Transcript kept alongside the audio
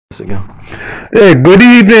again. Hey, good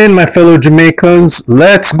evening, my fellow Jamaicans.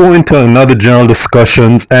 Let's go into another general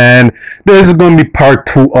discussions, and this is going to be part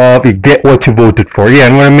two of you get what you voted for. Yeah,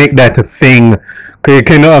 I'm going to make that a thing, okay?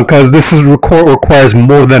 Because this is requires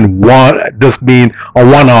more than one, just being a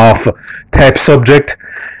one-off type subject.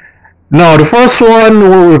 Now, the first one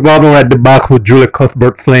we're revolving around the debacle with Julia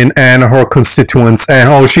Cuthbert Flynn and her constituents, and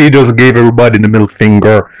how she just gave everybody the middle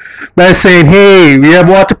finger by saying, "Hey, we have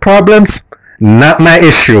water problems. Not my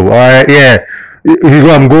issue." All right, yeah.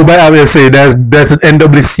 You go back and say that's an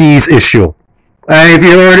NWC's issue. And if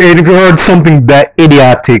you heard something that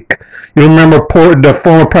idiotic, you remember the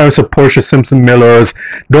former Prime Minister Portia Simpson Miller's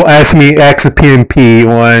 "Don't ask me, ask the PNP"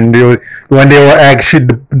 when they were actually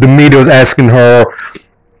the media was asking her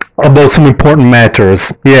about some important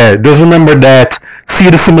matters. Yeah, just remember that. See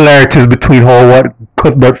the similarities between what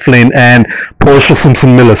Cuthbert Flynn and Portia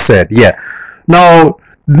Simpson Miller said. Yeah. Now,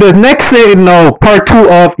 the next thing, now, part two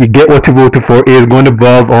of You Get What You Voted For is going to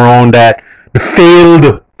revolve around the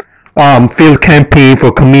failed campaign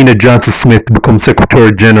for Kamina Johnson Smith to become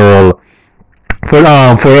Secretary General for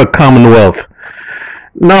a Commonwealth.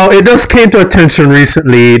 Now, it just came to attention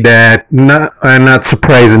recently that, not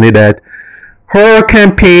surprisingly, that her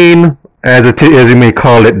campaign, as you may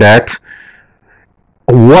call it, that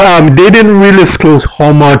they didn't really disclose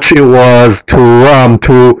how much it was to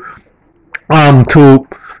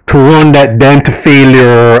run that damn to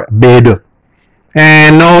failure bid,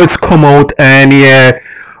 and now it's come out, and yeah,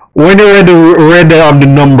 when they read the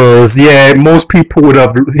numbers, yeah, most people would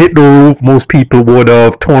have hit the roof. Most people would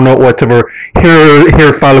have torn out whatever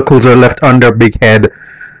hair follicles are left on their big head.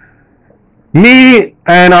 Me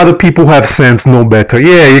and other people who have sense know better.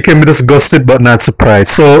 Yeah, you can be disgusted but not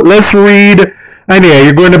surprised. So let's read, and yeah,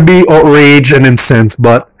 you're going to be outraged and incensed,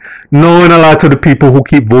 but knowing a lot of the people who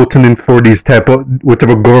keep voting in for these type of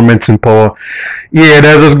whatever governments in power, yeah,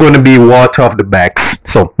 that's just going to be water off the backs.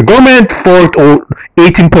 So the government forked out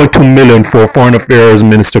 $18.2 million for Foreign Affairs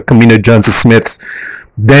Minister Kamina Johnson Smith's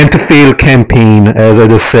then to fail campaign, as I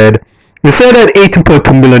just said. They said that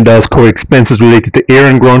 $18.2 million covered expenses related to air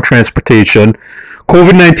and ground transportation,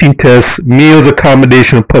 COVID-19 tests, meals,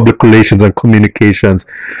 accommodation, and public relations and communications.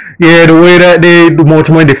 Yeah, the way that the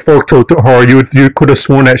much money they forked out to her, you could have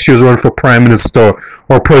sworn that she was running for prime minister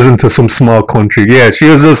or president of some small country. Yeah, she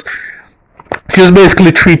was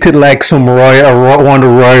basically treated like one of the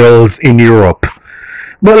royals in Europe.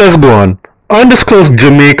 But let's go on. Undisclosed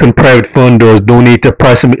Jamaican private funders donated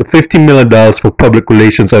approximately $15 million for public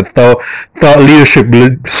relations and thought leadership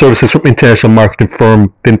services from international marketing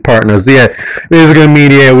firm and partners. Yeah, basically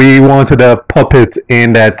mean, yeah, we wanted a puppet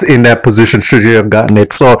in that position should you have gotten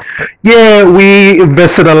it. So yeah, we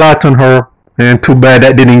invested a lot on her, and too bad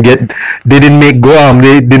that they didn't make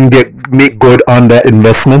good on that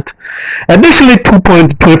investment. Additionally,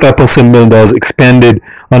 $2.25 million expended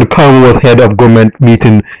on the Commonwealth head of government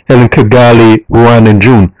meeting held in Kigali, Rwanda in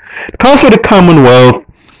June. The cost for the Commonwealth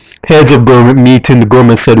heads of government meeting, the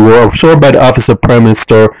government said, were absorbed by the Office of Prime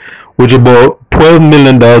Minister, which about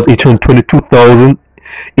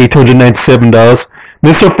 $12,822,897.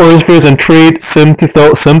 Minister of Foreign Affairs and Trade,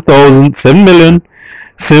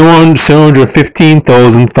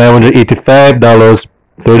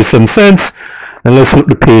 $7,715,585.37. And let's flip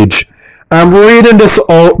the page. I'm reading this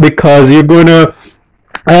out because you're gonna,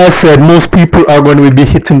 as I said, most people are going to be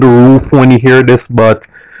hitting the roof when you hear this, but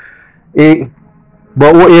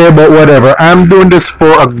whatever. I'm doing this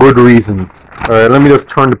for a good reason. All right, let me just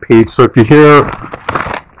turn the page. So if you hear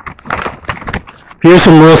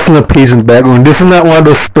some rustling of page in the background, this is not one of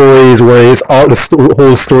those stories where it's all the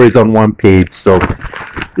whole stories on one page. So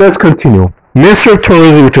let's continue. Ministry of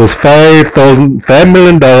Tourism, which was $5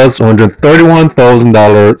 million,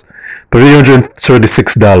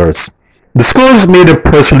 $131,336. Disclosures made a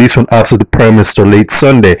press release from Office of the Prime Minister late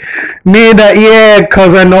Sunday. Made that, yeah,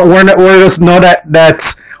 because I know we're just know that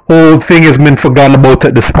whole thing has been forgotten about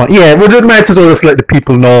at this point. Yeah, we just might as well just let the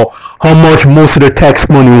people know how much most of the tax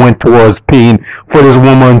money went towards paying for this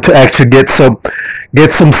woman to actually get some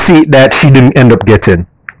seat that she didn't end up getting.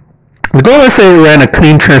 The government said it ran a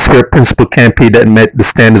clean, transparent, principled campaign that met the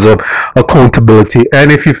standards of accountability.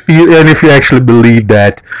 And if you actually believe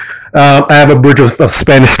that, I have a bridge of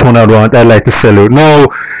Spanish tone I'd like to sell you. No,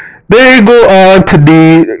 they go on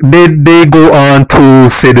to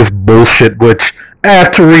say this bullshit, which I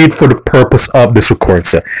have to read for the purpose of this record.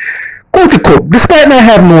 So, quote unquote, despite not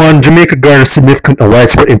having won, Jamaica garnered significant and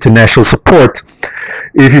widespread international support.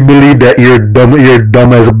 If you believe that you're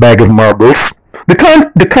dumb as a bag of marbles.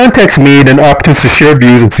 The context made an opportunity to share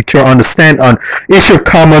views and secure understand on issue of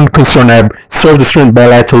common concern have served to strengthen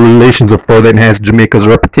bilateral relations and further enhance Jamaica's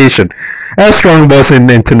reputation as a strong voice in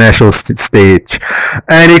the international stage.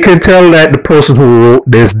 And you can tell that the person who wrote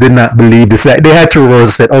this did not believe this. That they had to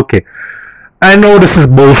reverse and said, okay, I know this is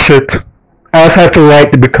bullshit. I just have to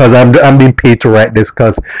write it because I'm being paid to write this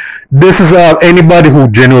because this is anybody who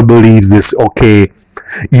genuinely believes this. Okay,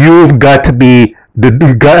 you've got to be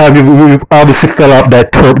you've obviously fell off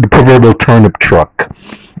the proverbial turnip truck.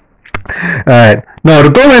 Alright. Now, the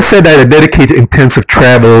government said that a dedicated intensive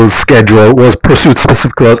travel schedule was pursued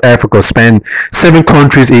specifically as Africa spanned 7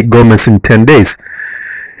 countries, 8 governments in 10 days.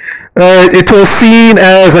 It was seen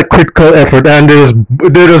as a critical effort, and they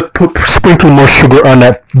just sprinkle more sugar on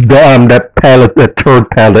that pallet, that third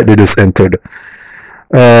pallet they just entered.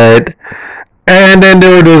 And then they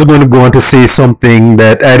were just going to go on to say something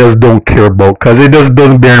that I just don't care about because it just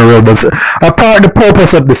doesn't bear any relevance. The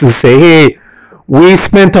purpose of this is to say, hey, we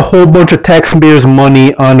spent a whole bunch of taxpayers'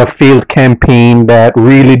 money on a failed campaign that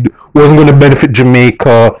really wasn't going to benefit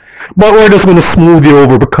Jamaica, but we're just going to smooth you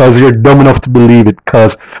over because you're dumb enough to believe it,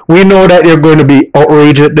 because we know that you're going to be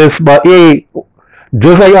outraged at this, but hey,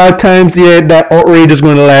 just like our times, yeah, that outrage is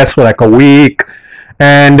going to last for like a week,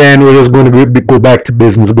 and then we're just going to go back to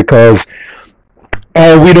business because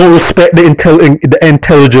we don't respect the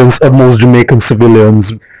intelligence of most Jamaican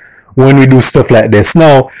civilians when we do stuff like this.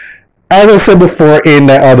 Now, as I said before in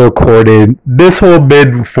that other recording, this whole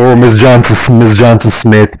bid for Miss Johnson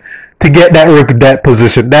Smith to get that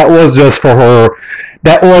position, that was just for her.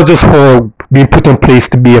 That was just her being put in place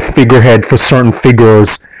to be a figurehead for certain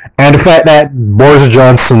figures, and the fact that Boris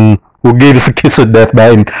Johnson, who gave us a kiss of death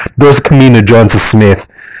by endorsing Kamina Johnson Smith,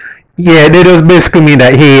 yeah, they just basically mean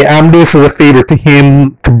that, hey, I'm doing this as a favor to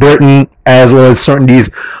him, to Britain, as well as certain these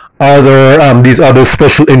other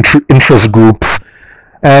special interest groups.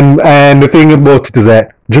 And the thing about it is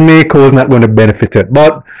that Jamaica was not going to benefit it.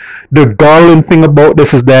 But the galling thing about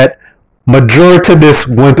this is that majority of this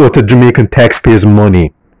went out to Jamaican taxpayers'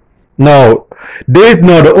 money. Now,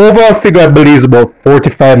 the overall figure I believe is about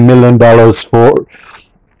 $45 million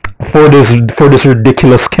for this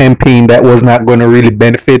ridiculous campaign that was not going to really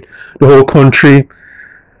benefit the whole country.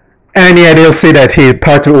 And yeah, they'll say that, hey,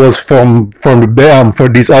 part of it was from for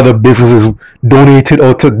these other businesses donated,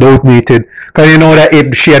 because you know that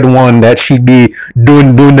if she had won, that she'd be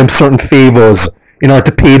doing them certain favors in order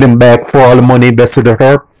to pay them back for all the money invested in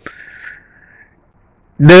her.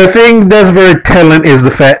 The thing that's very telling is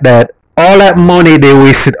the fact that all that money they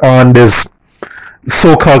wasted on this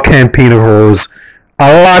so-called campaign of hers,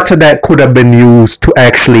 a lot of that could have been used to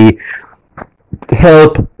actually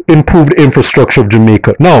help improve the infrastructure of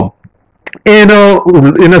Jamaica. No. In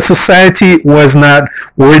a society where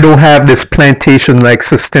we don't have this plantation-like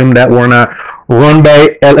system, that we're not run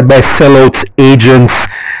by sellouts, agents,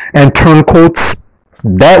 and turncoats,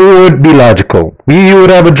 that would be logical. We would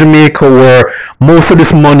have a Jamaica where most of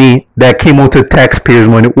this money that came out of taxpayers'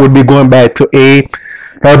 money would be going back to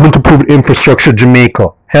helping to improve infrastructure of Jamaica,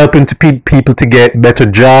 helping people to get better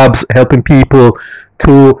jobs, helping people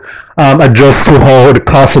to adjust to how the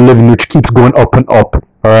cost of living, which keeps going up and up.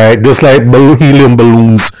 Alright, just like helium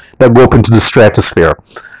balloons that go up into the stratosphere.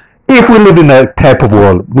 If we live in that type of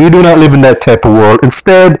world, we do not live in that type of world.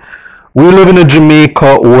 Instead, we live in a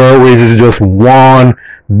Jamaica where it is just one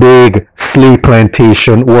big slave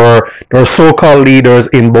plantation, where there are so-called leaders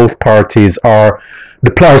in both parties are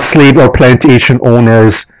the slave or plantation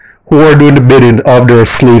owners who are doing the bidding of their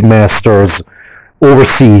slave masters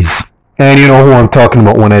overseas. And you know who I'm talking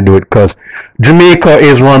about when I do it, because Jamaica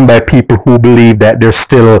is run by people who believe that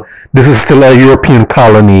this is still a European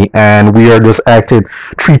colony, and we are just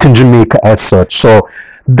treating Jamaica as such. So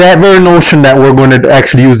that very notion that we're going to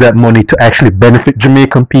actually use that money to actually benefit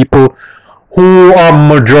Jamaican people, who are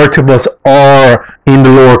majority of us are in the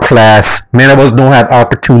lower class. Many of us don't have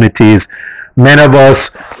opportunities. Many of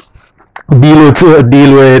us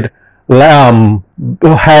deal with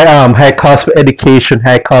high cost for education,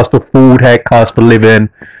 high cost of food, high cost for living,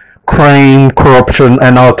 crime, corruption,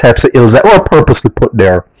 and all types of ills that were purposely put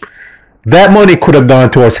there. That money could have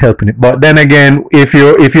gone towards helping it. But then again, if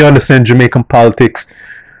you understand Jamaican politics,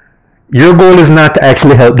 your goal is not to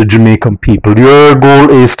actually help the Jamaican people. Your goal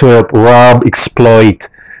is to help rob, exploit,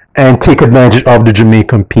 and take advantage of the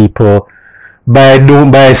Jamaican people by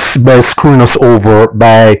screwing us over,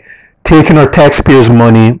 by taking our taxpayers'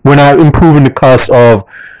 money. We're not improving the cost of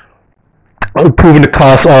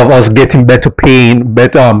us getting better paying,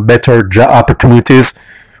 better job opportunities.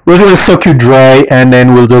 We're just going to suck you dry, and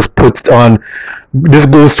then we'll just put on. This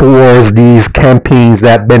goes towards these campaigns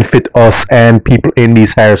that benefit us and people in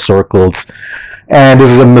these higher circles. and this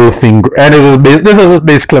is a middle finger, and this is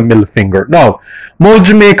basically a middle finger. Now, most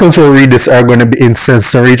Jamaicans who read this are going to be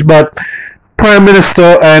incensed and rage, but Prime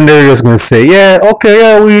Minister, and they're just going to say, yeah, okay,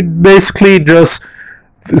 yeah, we basically just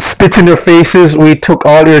spit in their faces. We took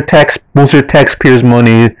all most of your taxpayers'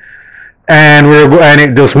 money, and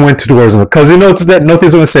it just went towards them. Because you notice that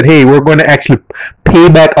nothing's going to say, hey, we're going to actually pay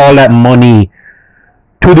back all that money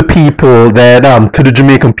to the people to the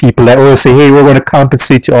Jamaican people that will say, hey, we're going to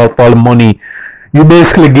compensate you all for all the money you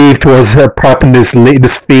basically gave to us propping this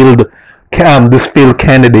failed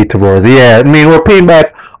candidate of ours. Yeah, I mean, we're paying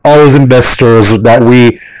back all those investors who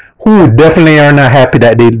definitely are not happy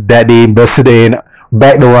that they invested in,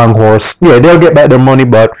 back the wrong horse. Yeah, they'll get back their money,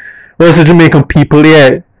 but whereas the Jamaican people,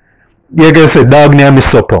 yeah, you're gonna say dog near me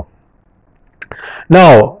supper.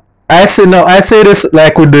 Now, I say this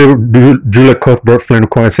like with the Julia Cuthbert Flynn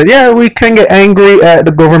Cohen said, yeah, we can get angry at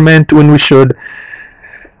the government when we should.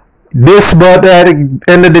 But at the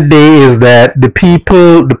end of the day is that the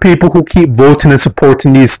people who keep voting and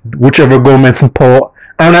supporting these whichever governments in power,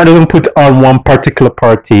 and that doesn't put on one particular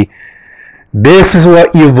party. This is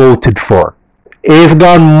what you voted for. It's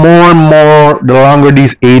gone more and more the longer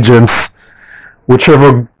these agents,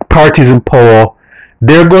 whichever parties in power,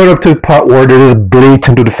 they're going up to the part where they're just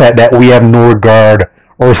blatant to the fact that we have no regard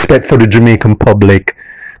or respect for the Jamaican public.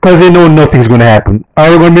 Because they know nothing's going to happen. Are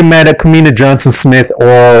we going to be mad at Kamina Johnson Smith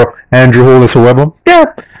or Andrew Holness or whoever?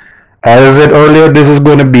 Yeah. As I said earlier, this is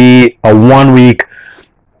going to be a 1 week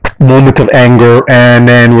moment of anger, and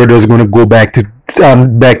then we're just going to go back to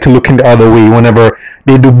looking the other way whenever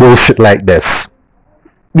they do bullshit like this.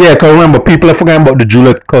 Yeah, because remember, people are forgetting about the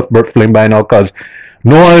Julia Cuthbert Flynn by now, because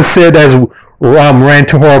no one said as ran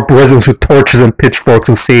to her residents with torches and pitchforks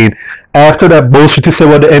and saying, after that bullshit you said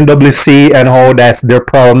about the NWC and how that's their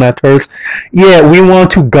problem, not hers. Yeah, we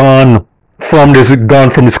want to gone from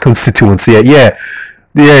this constituency. Yeah,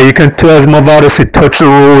 you can tell, as Mavado said, touch the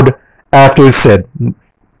road after he said.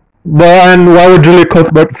 But and why would Julia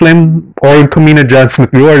Cuthbert Flynn or Kamina Johnson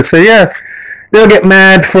Smith already say, yeah, they'll get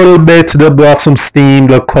mad for a little bit, they'll blow off some steam,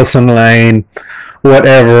 they'll cuss online,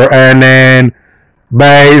 whatever, and then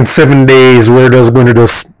by 7 days we're just going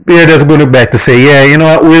to back to say, yeah, you know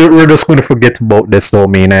what, we're just going to forget about this, though,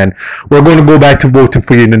 man, and we're going to go back to voting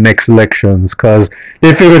for you in the next elections, because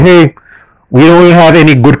they figured, hey, we don't even have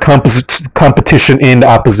any good competition in the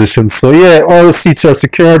opposition, so yeah, all the seats are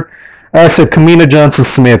secured. I said, Kamina Johnson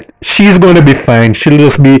Smith, she's going to be fine. She'll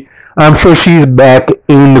just be, I'm sure she's back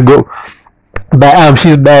in the go. But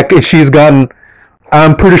she's back. She's gotten.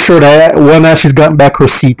 I'm pretty sure that now she's gotten back her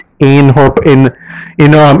seat in her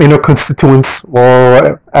constituents,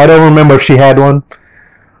 or I don't remember if she had one.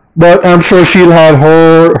 But I'm sure she'll have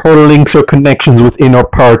her links or connections within her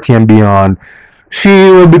party and beyond.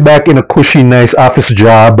 She will be back in a cushy, nice office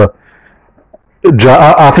job.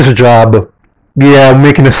 Yeah,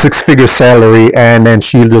 making a 6-figure salary, and then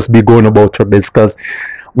she'll just be going about her business. Because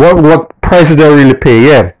what prices do I really pay?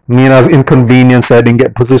 Yeah, I mean, as inconvenience, I didn't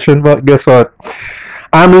get position, but guess what?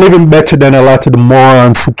 I'm living better than a lot of the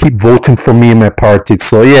morons who keep voting for me and my party.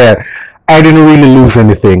 So yeah, I didn't really lose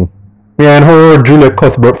anything. Yeah, and her, Julia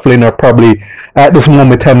Cuthbert Flynn, are probably at this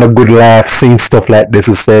moment having a good laugh, seeing stuff like this,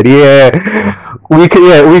 and said, yeah,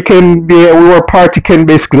 our party can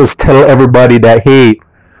basically just tell everybody that, hey,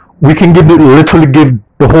 we can literally give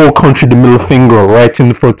the whole country the middle finger right in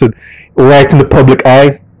the public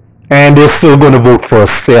eye, and they're still going to vote for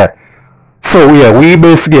us. Yeah. So yeah, we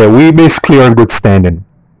basically are in good standing.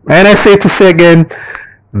 And I say again,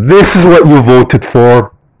 this is what you voted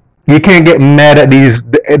for. You can't get mad at these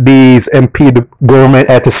MP, the government,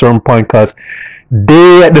 at a certain point, because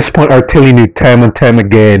they at this point are telling you time and time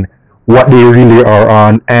again what they really are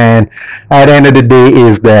on, and at the end of the day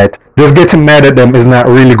is that just getting mad at them is not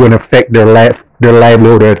really going to affect their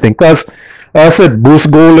livelihood or anything. Because I said, Bruce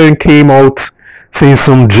Golan came out saying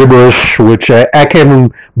some gibberish which I can't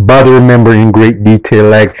even bother remembering in great detail.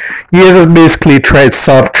 Like, he has basically tried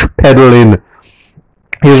soft pedaling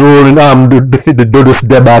his ruling the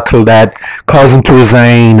debacle that caused him to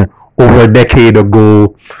resign over a decade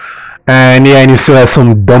ago, and yeah, and you still have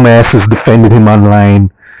some dumbasses defending him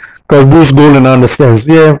online. Because Bruce Golan understands,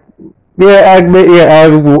 I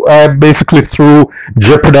basically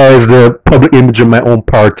jeopardized the public image of my own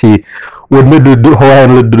party with me do how I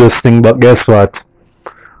handle this thing. But guess what?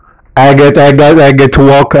 I get to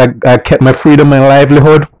walk. I kept my freedom and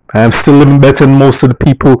livelihood. I'm still living better than most of the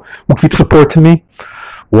people who keep supporting me.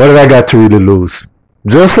 What did I got to really lose?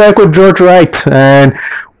 Just like with George Wright, and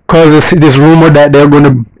because this rumor that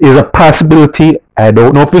is a possibility. I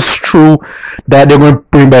don't know if it's true that they're going to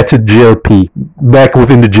bring back within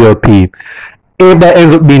the GLP. if that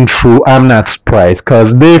ends up being true, I'm not surprised,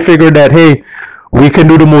 because they figured that, hey, we can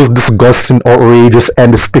do the most disgusting, outrageous,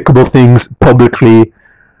 and despicable things publicly.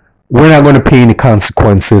 We're not going to pay any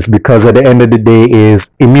consequences, because at the end of the day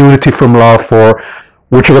is immunity from law for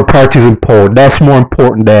whichever party is in power. That's more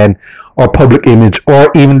important than our public image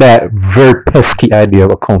or even that very pesky idea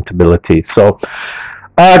of accountability. So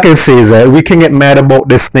all I can say is that we can get mad about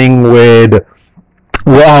this thing with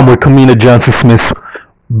Kamina Johnson Smith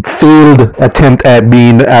failed attempt at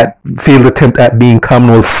being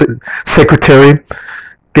Commonwealth secretary.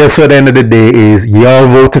 Guess what? At the end of the day is y'all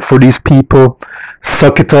voted for these people.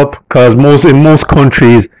 Suck it up, because in most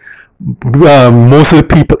countries, most of the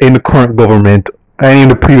people in the current government and in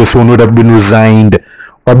the previous one would have been resigned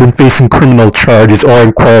or been facing criminal charges, or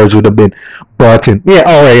inquiries would have been brought in. Yeah,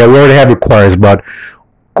 alright, we already have inquiries, but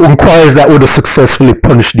inquiries that would have successfully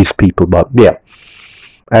punished these people. But yeah,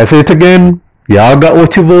 I say it again, y'all got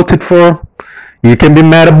what you voted for. You can be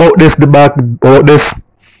mad about this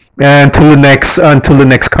until the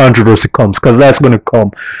next controversy comes, because that's going to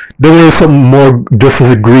come. There will be something more just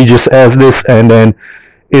as egregious as this, and then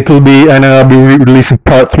I'll be releasing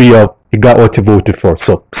part 3 of You Got What You Voted For.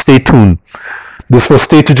 So stay tuned. This was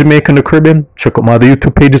Stay to Jamaica and the Caribbean. Check out my other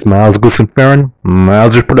YouTube pages, Miles Gusson Farron,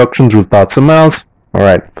 Miles Productions, Real Thoughts of Miles.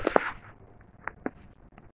 Alright.